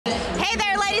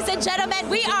and gentlemen,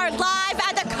 we are live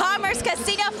at the Commerce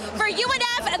Casino for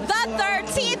UNF the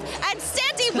 13th, and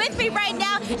standing with me right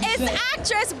now is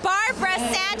actress Barbara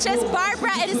Sanchez.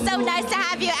 Barbara, it is so nice to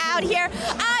have you out here.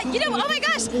 Oh my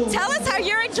gosh, tell us how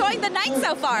you're enjoying the night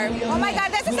so far. Oh my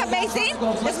God, this is amazing.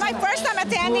 It's my first time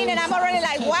attending, and I'm already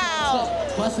like, wow.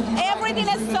 Everything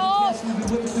is so,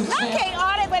 not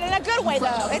chaotic, but in a good way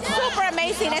though. It's super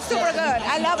amazing, it's super good.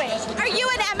 I love it. Are you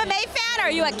an MMA fan?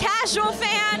 Are you a casual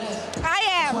fan? I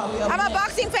am. I'm a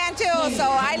boxing fan too, so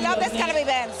I love this kind of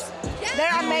events.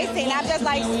 They're amazing. I'm just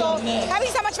like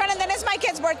having so much fun, and then it's my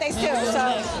kids' birthdays too. So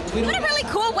what a really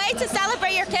cool way to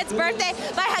celebrate your kid's birthday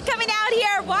by coming out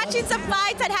here, watching some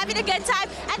fights, and having a good time.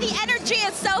 And the energy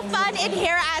is so fun in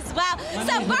here as well.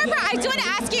 So Barbara, I do want to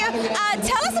ask you,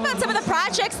 tell us about some of the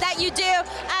projects that you do,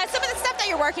 some of the stuff that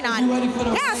you're working on.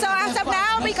 Yeah. So as of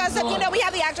now, because of, we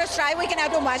have the actors strike, we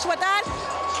cannot do much with that.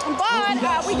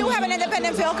 But we do have an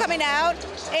independent film coming out,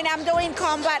 and I'm doing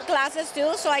combat classes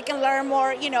too, so I can learn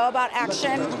more, about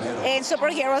action and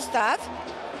superhero stuff.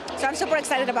 So I'm super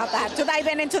excited about that, to dive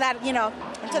into that,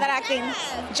 into that acting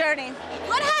journey.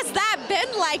 What has that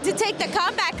been like to take the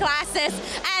combat classes?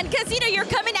 And because, you're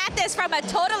coming at this from a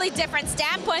totally different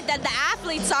standpoint than the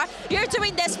athletes are. You're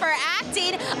doing this for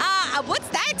acting. What's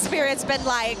that experience been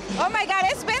like? Oh my God,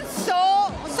 it's been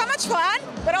so much fun,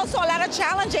 but also a lot of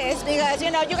challenges because,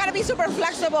 you got to be super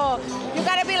flexible. You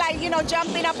got to be like,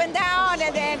 jumping up and down,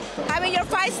 and then having your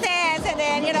fight stance, and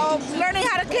then, learning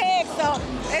how to kick. So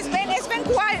it's been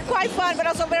quite fun, but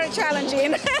also very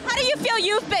challenging. How do you feel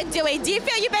you've been doing? Do you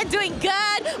feel you've been doing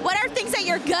good? What are things that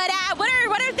you're good at? What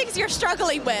are things you're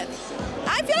struggling with?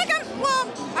 I feel like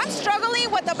I'm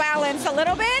struggling with the balance a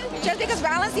little bit, just because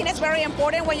balancing is very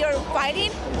important when you're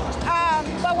fighting.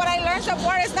 But what I learned so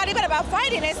far is not even about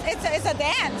fighting. It's a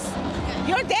dance.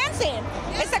 You're dancing.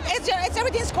 It's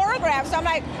everything's choreographed. So I'm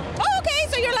like, oh, okay.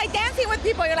 So you're like dancing with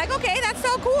people. You're like, okay, that's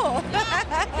so cool.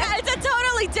 Yeah, it's a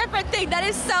totally different thing. That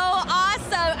is so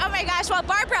awesome. Oh my gosh. Well,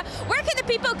 Barbara, where can the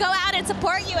people go out and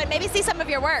support you and maybe see some of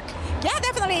your work? Yeah,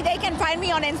 definitely. They can find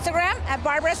me on Instagram at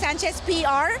Barbara Sanchez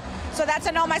PR. So that's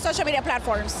on all my social media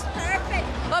platforms. Perfect.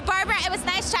 Well, Barbara, it was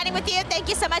nice chatting with you. Thank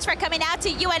you so much for coming out to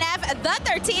UNF the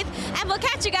 13th, and we'll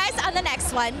catch you guys on the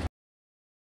next one.